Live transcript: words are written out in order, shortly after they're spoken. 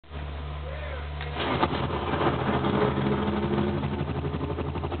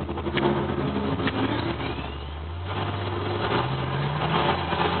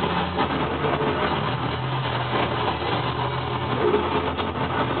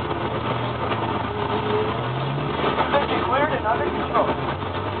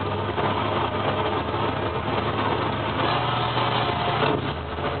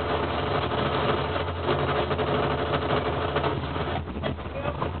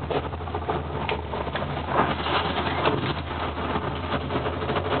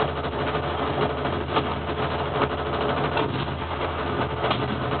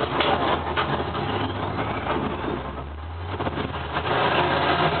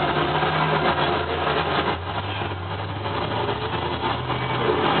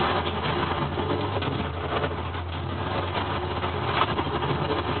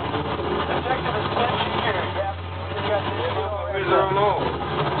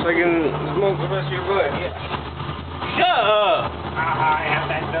So I can smoke the rest of your butt. Yeah. Shut up! I have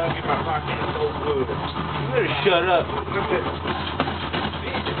that dog in my pocket. It's so good. You better shut up. Look at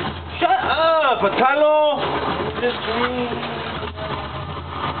Shut up, Patalo! this green.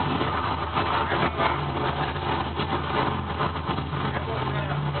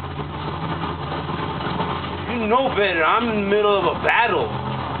 You know better. I'm in the middle of a battle.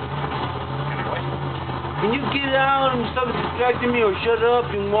 Can you get out and stop distracting me or shut up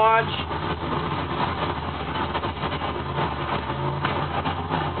and watch?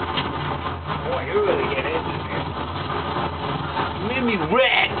 Boy, you really get into this. You made me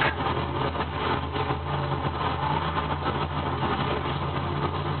wreck.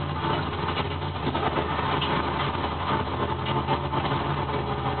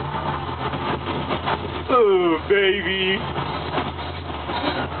 Oh, baby.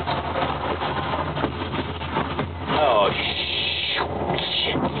 Oh,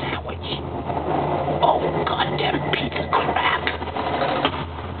 shit sandwich. Oh, goddamn piece of crap.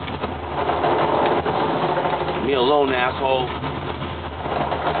 Leave me alone, asshole.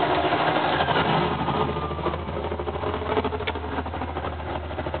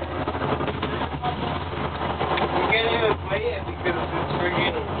 You can't even play it because it's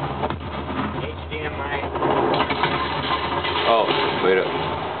friggin' HDMI. Oh, wait up.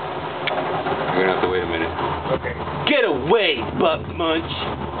 You're gonna have to wait a minute. Okay. Get away, butt munch!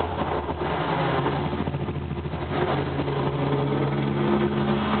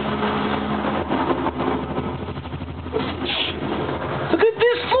 Look at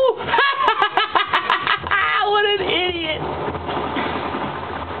this fool! What an idiot!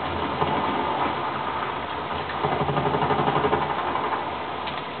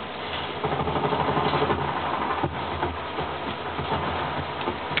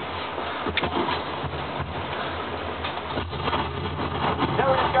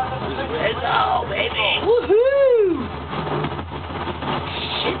 Hello, baby! Woohoo!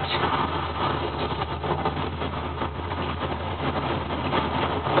 Shit!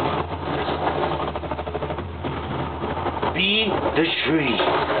 Be the tree.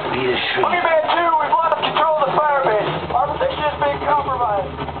 Be the tree. Boogeyman 2, we've lost control of the fire base. Our position has been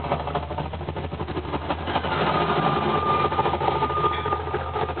compromised.